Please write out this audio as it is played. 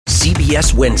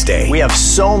CBS Wednesday. We have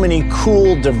so many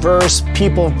cool, diverse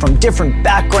people from different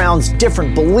backgrounds,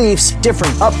 different beliefs,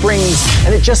 different upbringings,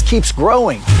 and it just keeps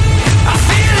growing.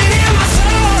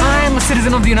 I'm a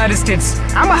citizen of the United States.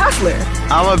 I'm a hustler.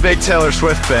 I'm a big Taylor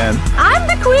Swift fan. I'm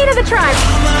the queen of the tribe.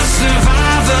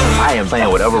 I am playing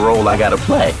whatever role I gotta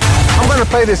play. I'm gonna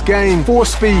play this game full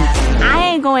speed.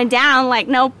 I ain't going down like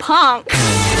no punk.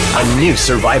 A new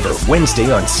Survivor,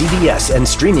 Wednesday on CBS and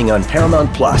streaming on Paramount+.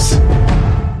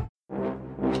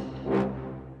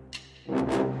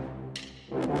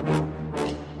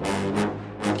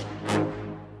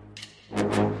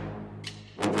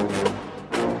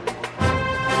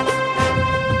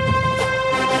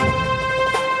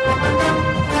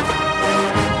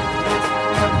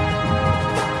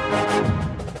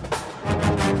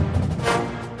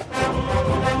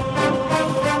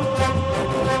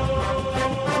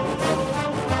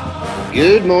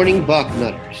 Good morning,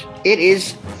 Bucknutters. It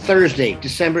is Thursday,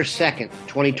 December 2nd,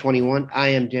 2021. I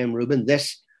am Jim Rubin.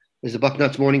 This is the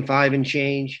Bucknuts Morning 5 and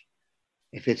Change.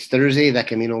 If it's Thursday, that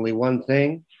can mean only one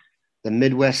thing. The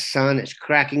Midwest sun is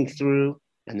cracking through,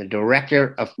 and the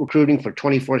director of recruiting for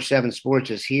 24/7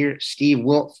 Sports is here, Steve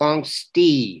Wiltfong.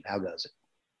 Steve, how goes it?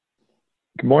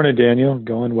 Good morning, Daniel.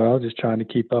 Going well. Just trying to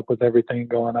keep up with everything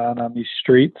going on these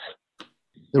streets.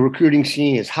 The recruiting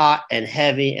scene is hot and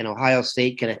heavy, and Ohio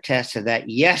State can attest to that.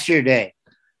 Yesterday,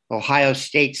 Ohio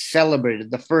State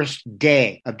celebrated the first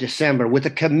day of December with a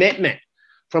commitment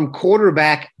from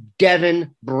quarterback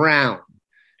Devin Brown.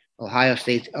 Ohio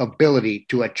State's ability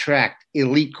to attract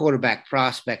elite quarterback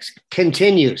prospects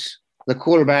continues. The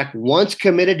quarterback, once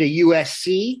committed to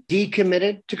USC,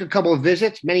 decommitted, took a couple of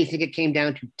visits. Many think it came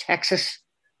down to Texas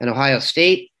and Ohio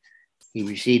State. He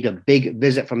received a big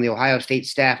visit from the Ohio State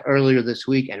staff earlier this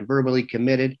week and verbally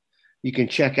committed. You can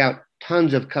check out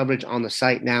tons of coverage on the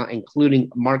site now, including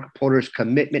Mark Porter's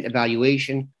commitment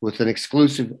evaluation with an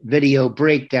exclusive video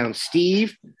breakdown.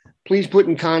 Steve, please put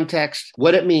in context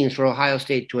what it means for Ohio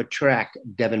State to attract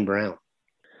Devin Brown.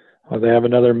 Well, they have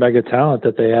another mega talent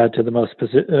that they add to the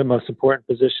most important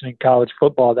position in college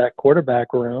football, that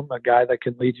quarterback room, a guy that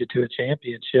can lead you to a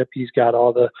championship. He's got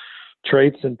all the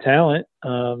traits and talent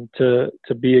to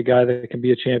be a guy that can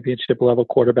be a championship level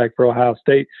quarterback for Ohio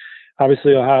State.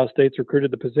 Obviously, Ohio State's recruited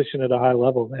the position at a high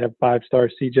level. They have 5-star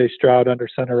C.J. Stroud under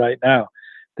center right now.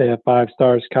 They have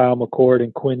 5-stars Kyle McCord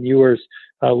and Quinn Ewers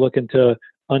looking to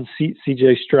unseat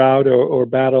C.J. Stroud or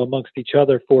battle amongst each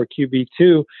other for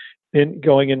QB2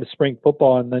 going into spring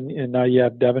football. And now you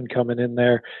have Devin coming in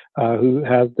there who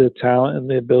has the talent and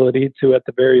the ability to, at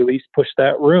the very least, push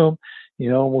that room.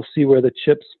 And we'll see where the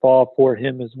chips fall for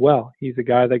him as well. He's a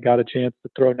guy that got a chance to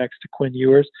throw next to Quinn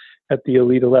Ewers at the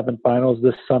Elite 11 finals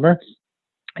this summer.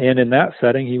 And in that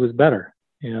setting, he was better.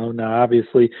 Now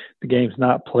obviously the game's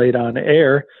not played on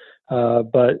air,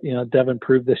 but Devin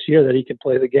proved this year that he can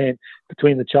play the game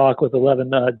between the chalk with 11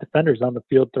 defenders on the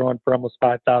field, throwing for almost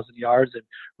 5,000 yards and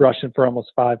rushing for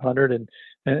almost 500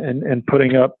 and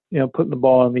putting the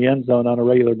ball in the end zone on a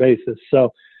regular basis.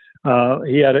 So,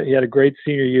 he had a great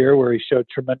senior year where he showed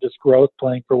tremendous growth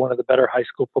playing for one of the better high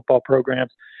school football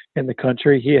programs in the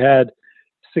country. He had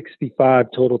 65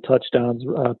 total touchdowns,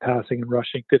 passing and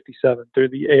rushing, 57 through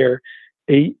the air,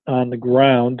 8 on the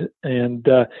ground. And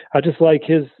I like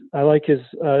his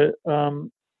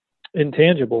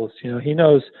intangibles. He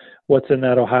knows what's in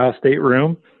that Ohio State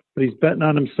room, but he's betting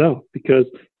on himself because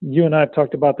you and I have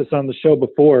talked about this on the show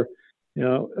before.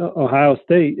 Ohio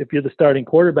State, if you're the starting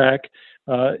quarterback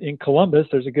in Columbus,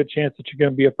 there's a good chance that you're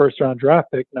going to be a first-round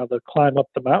draft pick. Now, the climb up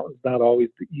the mountain's not always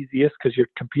the easiest because you're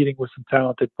competing with some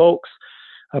talented folks,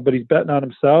 but he's betting on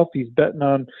himself. He's betting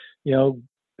on,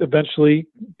 eventually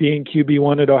being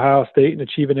QB1 at Ohio State and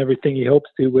achieving everything he hopes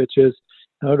to, which is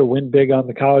to win big on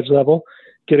the college level,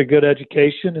 get a good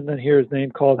education, and then hear his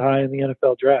name called high in the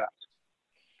NFL draft.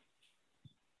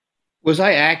 Was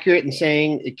I accurate in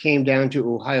saying it came down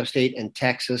to Ohio State and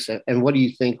Texas? And what do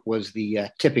you think was the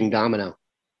tipping domino?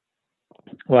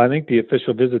 Well, I think the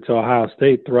official visit to Ohio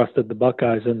State thrusted the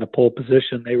Buckeyes in the pole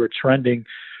position. They were trending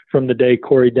from the day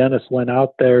Corey Dennis went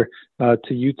out there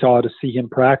to Utah to see him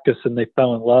practice, and they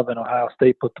fell in love, and Ohio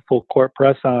State put the full court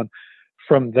press on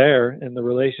from there, and the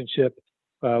relationship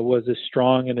was as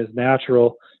strong and as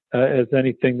natural as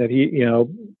anything that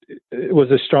it was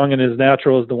as strong and as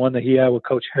natural as the one that he had with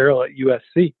Coach Harrell at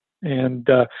USC. And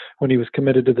when he was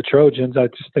committed to the Trojans, I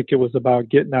just think it was about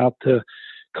getting out to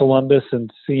Columbus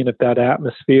and seeing if that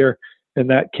atmosphere and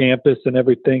that campus and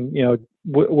everything,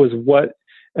 was what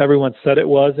everyone said it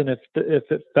was, and if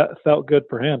it felt good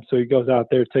for him. So he goes out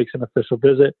there, takes an official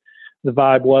visit. The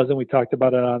vibe was, and we talked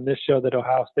about it on this show, that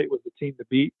Ohio State was the team to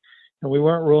beat And we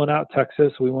weren't ruling out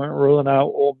Texas. We weren't ruling out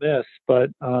Ole Miss. But,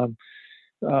 I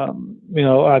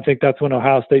think that's when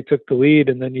Ohio State took the lead.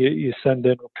 And then you send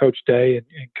in Coach Day and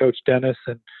Coach Dennis.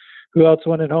 And who else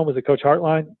went in home? Was it Coach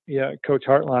Hartline? Yeah, Coach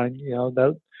Hartline.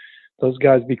 Those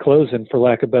guys be closing, for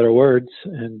lack of better words.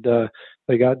 And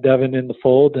they got Devin in the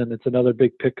fold, and it's another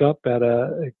big pickup at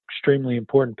a extremely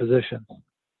important position.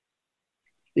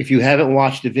 If you haven't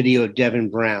watched the video of Devin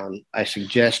Brown, I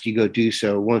suggest you go do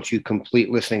so once you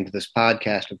complete listening to this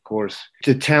podcast, of course.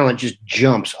 The talent just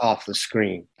jumps off the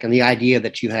screen. And the idea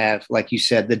that you have, like you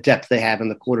said, the depth they have in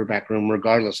the quarterback room,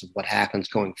 regardless of what happens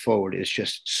going forward, is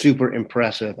just super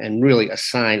impressive and really a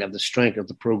sign of the strength of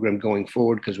the program going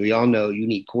forward, because we all know you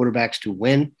need quarterbacks to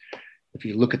win. If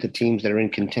you look at the teams that are in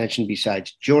contention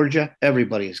besides Georgia,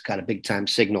 everybody has got a big-time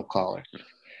signal caller.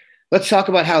 Let's talk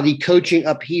about how the coaching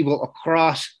upheaval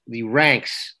across the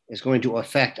ranks is going to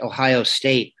affect Ohio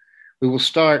State. We will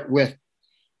start with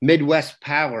Midwest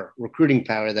power, recruiting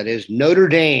power, that is Notre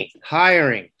Dame,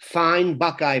 hiring fine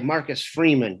Buckeye Marcus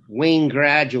Freeman, Wayne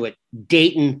graduate,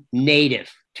 Dayton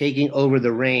native, taking over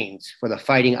the reins for the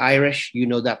Fighting Irish. You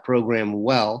know that program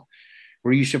well.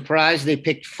 Were you surprised they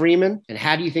picked Freeman? And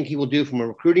how do you think he will do from a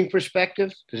recruiting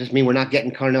perspective? Does this mean we're not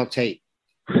getting Carnell Tate?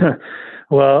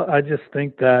 Well, I just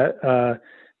think that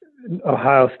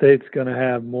Ohio State's going to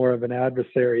have more of an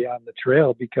adversary on the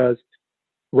trail, because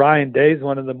Ryan Day is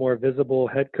one of the more visible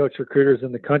head coach recruiters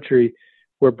in the country,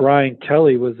 where Brian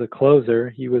Kelly was a closer.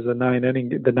 He was the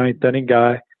ninth inning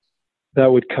guy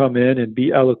that would come in and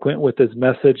be eloquent with his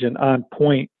message and on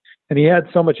point. And he had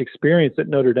so much experience at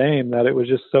Notre Dame that it was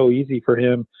just so easy for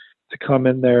him to come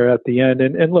in there at the end.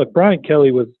 And look, Brian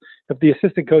Kelly was, if the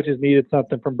assistant coaches needed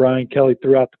something from Brian Kelly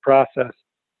throughout the process,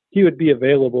 he would be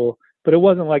available. But it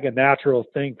wasn't like a natural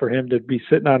thing for him to be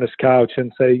sitting on his couch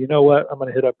and say, you know what, I'm going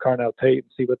to hit up Carnell Tate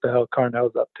and see what the hell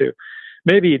Carnell's up to.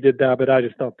 Maybe he did that, but I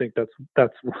just don't think that's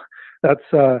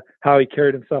how he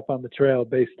carried himself on the trail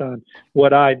based on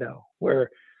what I know,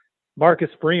 where Marcus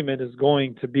Freeman is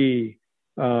going to be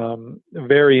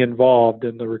very involved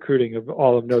in the recruiting of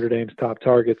all of Notre Dame's top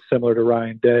targets, similar to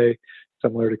Ryan Day,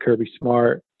 similar to Kirby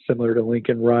Smart, similar to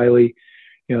Lincoln Riley.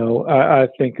 I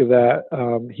think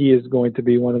that he is going to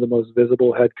be one of the most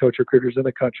visible head coach recruiters in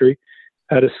the country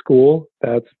at a school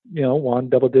that's, won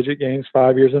double-digit games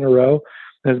 5 years in a row,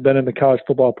 has been in the college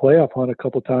football playoff hunt a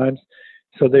couple times.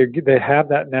 So they have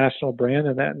that national brand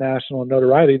and that national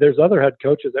notoriety. There's other head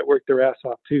coaches that work their ass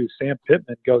off too. Sam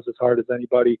Pittman goes as hard as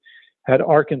anybody at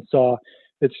Arkansas.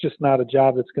 It's just not a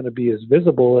job that's going to be as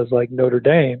visible as like Notre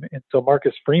Dame. And so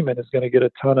Marcus Freeman is going to get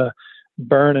a ton of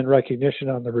burn and recognition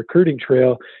on the recruiting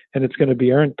trail, and it's going to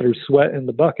be earned through sweat in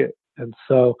the bucket. And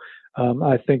so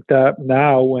I think that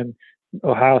now when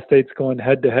Ohio State's going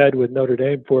head to head with Notre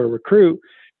Dame for a recruit,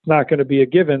 it's not going to be a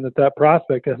given that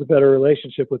prospect has a better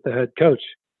relationship with the head coach.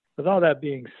 With all that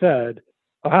being said,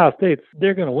 Ohio State's,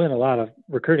 they're going to win a lot of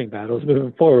recruiting battles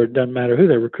moving forward. Doesn't matter who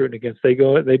they're recruiting against.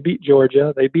 They beat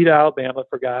Georgia. They beat Alabama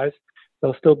for guys.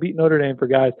 They'll still beat Notre Dame for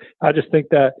guys. I just think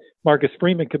that Marcus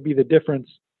Freeman could be the difference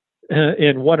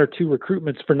in one or two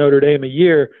recruitments for Notre Dame a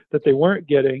year that they weren't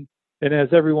getting. And as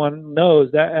everyone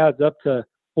knows, that adds up to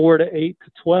 4 to 8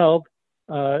 to 12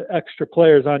 extra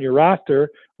players on your roster,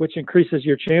 which increases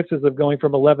your chances of going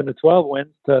from 11 to 12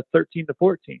 wins to 13 to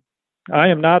 14. I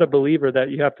am not a believer that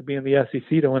you have to be in the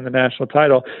SEC to win the national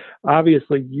title.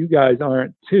 Obviously, you guys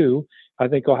aren't too. I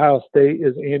think Ohio State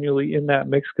is annually in that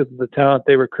mix because of the talent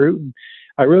they recruit. And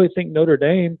I really think Notre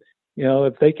Dame,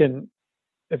 if they can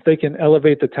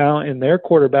elevate the talent in their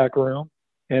quarterback room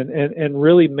and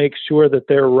really make sure that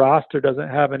their roster doesn't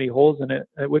have any holes in it,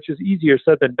 which is easier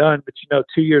said than done. But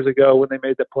 2 years ago when they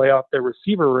made the playoff, their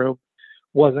receiver room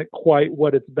wasn't quite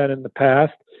what it's been in the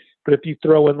past. But if you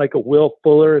throw in like a Will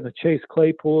Fuller and a Chase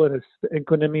Claypool and a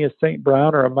Inquinemius St.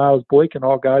 Brown or a Miles Boykin,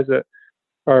 all guys that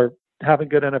are having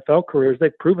good NFL careers,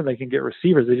 they've proven they can get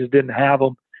receivers. They just didn't have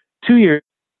them 2 years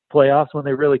playoffs when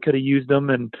they really could have used them.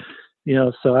 And,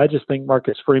 so I just think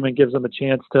Marcus Freeman gives them a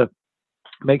chance to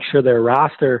make sure their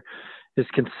roster is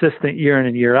consistent year in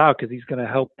and year out, because he's going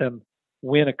to help them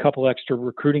win a couple extra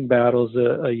recruiting battles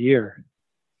a year.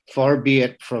 Far be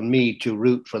it from me to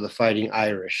root for the Fighting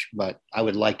Irish, but I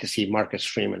would like to see Marcus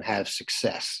Freeman have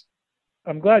success.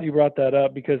 I'm glad you brought that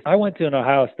up, because I went to an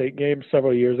Ohio State game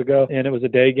several years ago, and it was a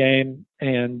day game.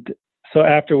 And so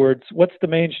afterwards, what's the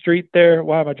main street there?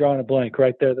 Why am I drawing a blank?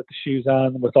 Right there that the shoe's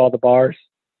on with all the bars.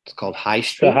 It's called High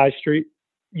Street. The High Street.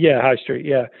 Yeah, High Street.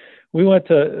 Yeah. We went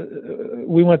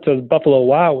to Buffalo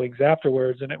Wild Wings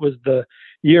afterwards, and it was the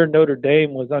year Notre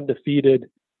Dame was undefeated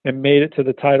and made it to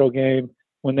the title game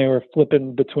when they were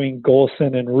flipping between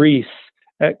Golson and Reese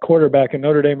at quarterback, and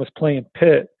Notre Dame was playing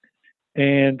Pitt.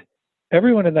 And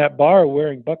everyone in that bar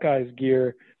wearing Buckeyes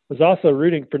gear was also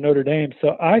rooting for Notre Dame.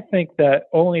 So I think that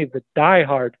only the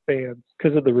diehard fans,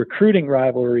 because of the recruiting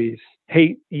rivalries,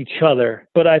 hate each other.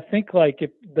 But I think like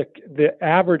if the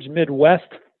average Midwest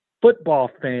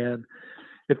football fan,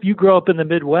 if you grow up in the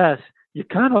Midwest, you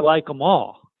kind of like them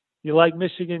all. You like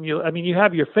Michigan. You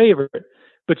have your favorite,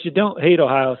 but you don't hate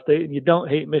Ohio State and you don't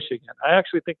hate Michigan. I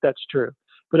actually think that's true.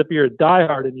 But if you're a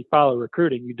diehard and you follow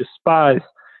recruiting, you despise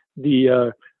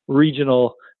the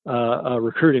regional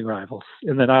recruiting rivals.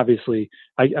 And then obviously,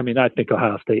 I think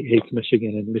Ohio State hates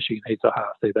Michigan and Michigan hates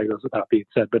Ohio State. That goes without being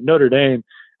said. But Notre Dame,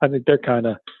 I think they're kind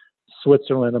of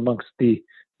Switzerland amongst the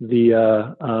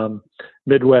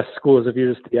Midwest schools if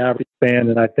you're just the average fan.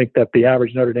 And I think that the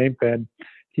average Notre Dame fan,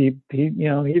 he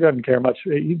doesn't care much.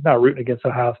 He's not rooting against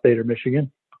Ohio State or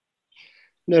Michigan.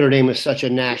 Notre Dame is such a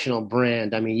national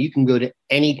brand. I mean, you can go to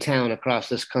any town across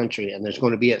this country and there's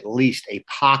going to be at least a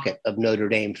pocket of Notre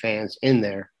Dame fans in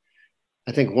there.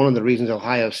 I think one of the reasons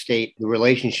Ohio State, the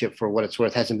relationship for what it's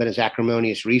worth, hasn't been as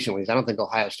acrimonious recently is I don't think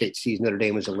Ohio State sees Notre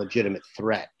Dame as a legitimate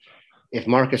threat. If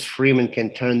Marcus Freeman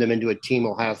can turn them into a team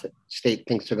Ohio State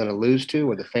thinks they're going to lose to,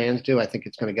 or the fans do, I think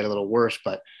it's going to get a little worse.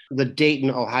 But the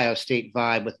Dayton-Ohio State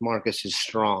vibe with Marcus is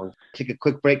strong. Take a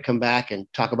quick break, come back,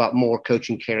 and talk about more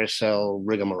coaching carousel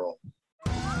rigmarole.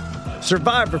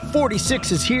 Survivor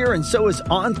 46 is here, and so is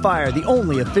On Fire, the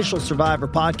only official Survivor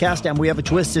podcast, and we have a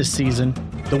twist this season.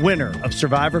 The winner of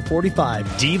Survivor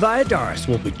 45, Dee Valladares,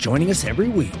 will be joining us every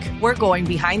week. We're going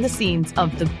behind the scenes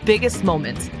of the biggest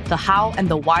moments, the how and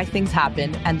the why things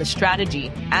happen, and the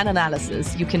strategy and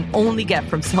analysis you can only get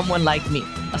from someone like me,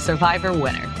 a Survivor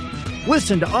winner.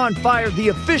 Listen to On Fire, the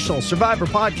official Survivor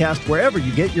podcast, wherever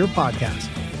you get your podcast.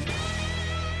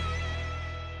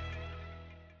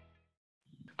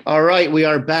 All right, we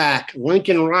are back.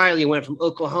 Lincoln Riley went from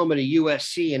Oklahoma to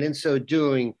USC, and in so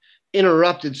doing,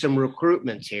 interrupted some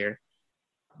recruitments here.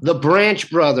 The Branch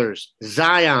brothers,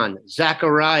 Zion,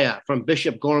 Zachariah from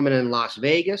Bishop Gorman in Las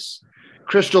Vegas.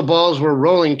 Crystal balls were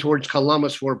rolling towards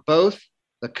Columbus for both.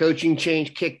 The coaching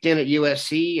change kicked in at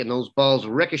USC, and those balls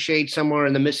ricocheted somewhere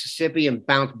in the Mississippi and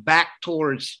bounced back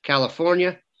towards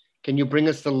California. Can you bring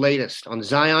us the latest on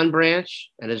Zion Branch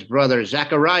and his brother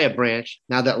Zachariah Branch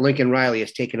now that Lincoln Riley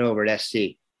has taken over at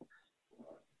SC?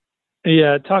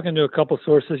 Yeah, talking to a couple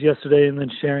sources yesterday and then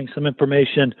sharing some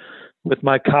information with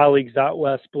my colleagues out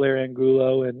west, Blair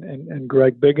Angulo and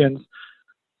Greg Biggins.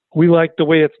 We like the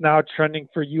way it's now trending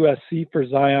for USC for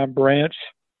Zion Branch,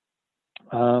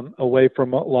 away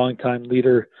from a longtime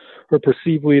leader or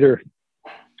perceived leader,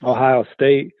 Ohio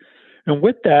State. And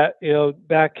with that,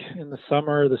 back in the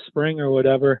summer or the spring or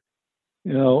whatever,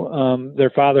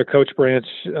 their father, Coach Branch,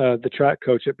 the track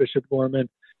coach at Bishop Gorman,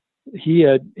 he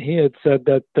had said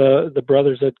that the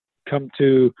brothers had come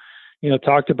to,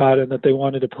 talked about it and that they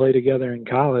wanted to play together in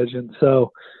college. And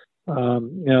so,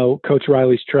 Coach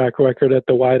Riley's track record at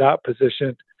the wideout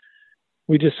position,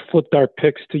 we just flipped our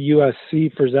picks to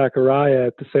USC for Zachariah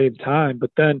at the same time. But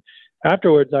then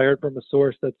afterwards, I heard from a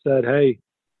source that said, hey,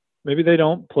 maybe they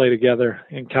don't play together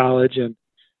in college. And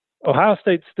Ohio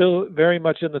State's still very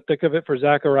much in the thick of it for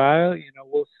Zachariah.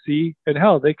 We'll see. And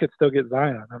hell, they could still get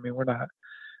Zion. I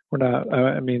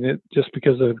mean, just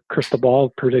because of crystal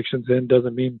ball predictions in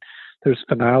doesn't mean there's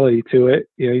finality to it.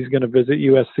 He's going to visit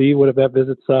USC. What if that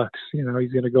visit sucks? He's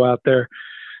going to go out there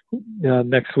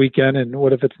next weekend. And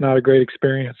what if it's not a great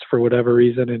experience for whatever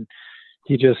reason? And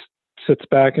he just sits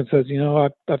back and says,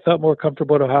 I felt more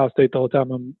comfortable at Ohio State the whole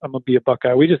time. I'm going to be a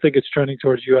Buckeye. We just think it's trending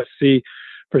towards USC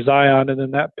for Zion. And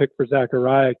then that pick for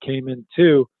Zachariah came in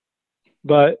too.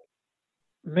 But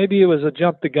maybe it was a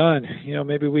jump the gun.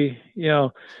 Maybe we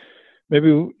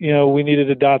needed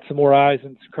to dot some more I's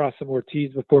and cross some more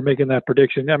T's before making that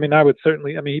prediction. I mean,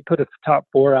 he put a top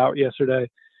 4 out yesterday,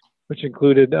 which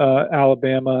included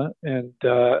Alabama and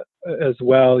as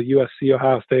well, USC,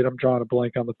 Ohio State. I'm drawing a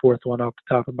blank on the 4th one off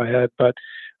the top of my head. But,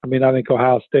 I think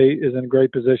Ohio State is in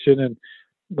great position, and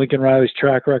Lincoln Riley's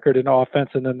track record in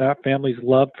offense and then that family's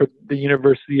love for the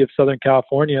University of Southern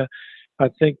California, I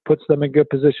think puts them in good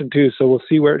position too. So we'll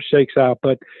see where it shakes out.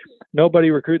 But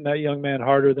nobody recruiting that young man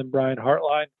harder than Brian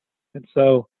Hartline. And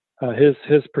so his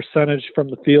percentage from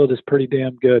the field is pretty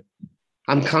damn good.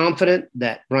 I'm confident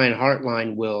that Brian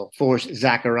Hartline will force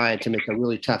Zachariah to make a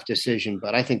really tough decision,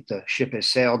 but I think the ship has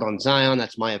sailed on Zion.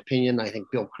 That's my opinion. I think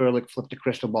Bill Kurlick flipped a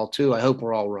crystal ball too. I hope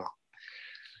we're all wrong.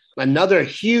 Another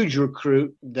huge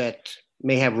recruit that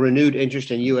may have renewed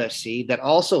interest in USC that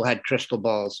also had crystal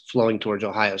balls flowing towards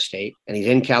Ohio State, and he's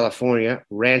in California,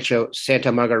 Rancho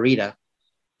Santa Margarita.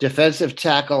 Defensive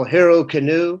tackle Hero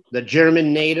Kanu, the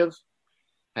German native.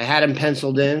 I had him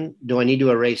penciled in. Do I need to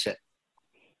erase it?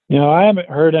 I haven't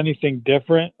heard anything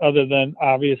different other than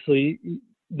obviously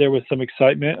there was some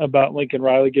excitement about Lincoln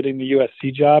Riley getting the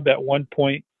USC job. At one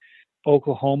point,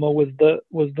 Oklahoma was the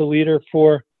leader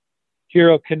for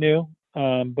Hero Kanu.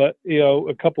 But,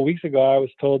 a couple weeks ago, I was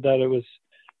told that it was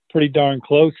pretty darn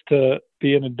close to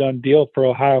being a done deal for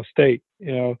Ohio State.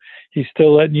 He's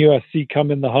still letting USC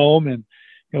come in the home, and,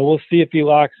 we'll see if he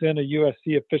locks in a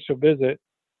USC official visit.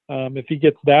 If he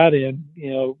gets that in,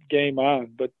 game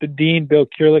on. But the dean, Bill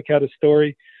Kurlick, had a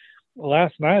story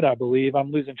last night, I believe.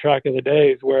 I'm losing track of the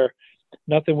days, where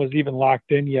nothing was even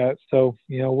locked in yet. So,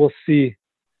 we'll see.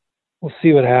 We'll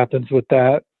see what happens with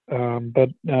that. But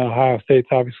Ohio State's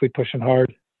obviously pushing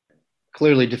hard.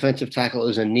 Clearly, defensive tackle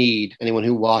is a need. Anyone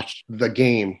who watched the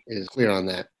game is clear on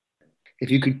that. If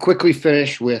you could quickly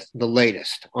finish with the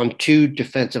latest on 2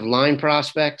 defensive line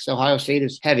prospects Ohio State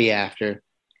is heavy after,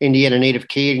 Indiana native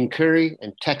Caden Curry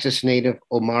and Texas native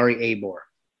Omari Abor.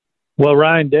 Well,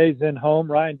 Ryan Day's in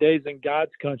home. Ryan Day's in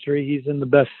God's country. He's in the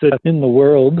best city in the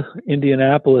world,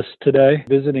 Indianapolis, today,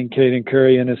 visiting Caden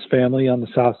Curry and his family on the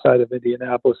south side of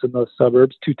Indianapolis in those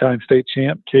suburbs. 2-time state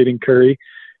champ, Caden Curry.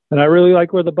 And I really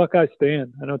like where the Buckeyes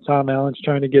stand. I know Tom Allen's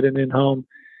trying to get an in-home.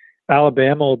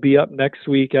 Alabama will be up next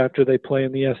week after they play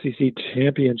in the SEC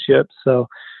championship. So,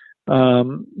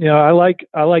 I like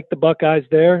the Buckeyes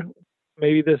there.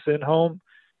 Maybe this in-home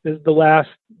is the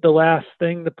last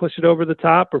thing to push it over the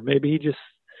top, or maybe he just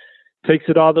takes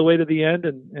it all the way to the end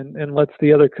and lets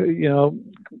the other,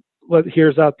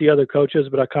 hears out the other coaches.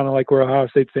 But I kind of like where Ohio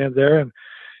State stands there. And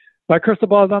my crystal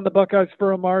ball is on the Buckeyes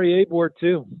for Omari Abor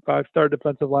too, 5-star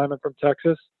defensive lineman from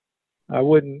Texas. I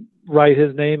wouldn't write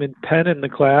his name in pen in the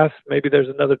class. Maybe there's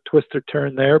another twist or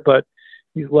turn there, but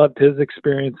he's loved his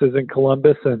experiences in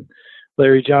Columbus and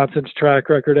Larry Johnson's track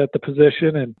record at the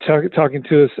position. And talking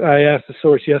to us, I asked the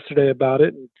source yesterday about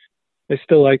it, and they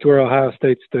still liked where Ohio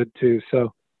State stood too.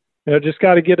 So, just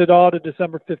got to get it all to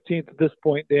December 15th at this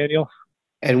point, Daniel.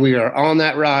 And we are on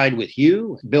that ride with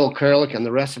you, Bill Kurlick, and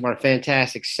the rest of our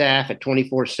fantastic staff at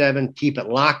 24/7. Keep it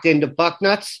locked into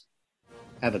Bucknuts.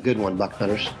 Have a good one,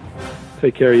 Bucknutters.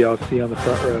 Take care, y'all. See you on the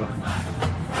front row.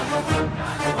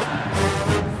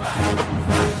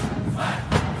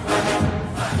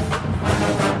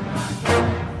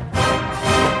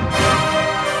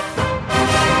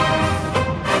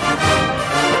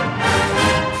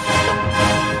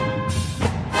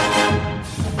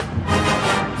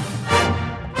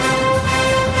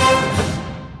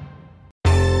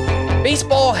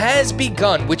 Baseball has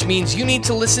begun, which means you need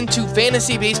to listen to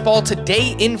Fantasy Baseball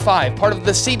Today in 5, part of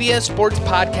the CBS Sports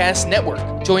Podcast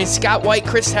Network. Join Scott White,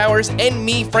 Chris Towers, and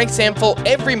me, Frank Samfel,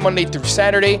 every Monday through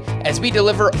Saturday as we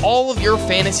deliver all of your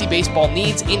fantasy baseball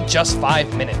needs in just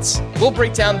 5 minutes. We'll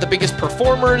break down the biggest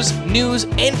performers, news,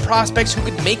 and prospects who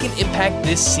could make an impact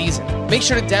this season. Make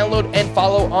sure to download and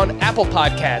follow on Apple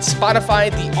Podcasts, Spotify,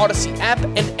 the Odyssey app,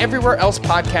 and everywhere else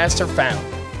podcasts are found.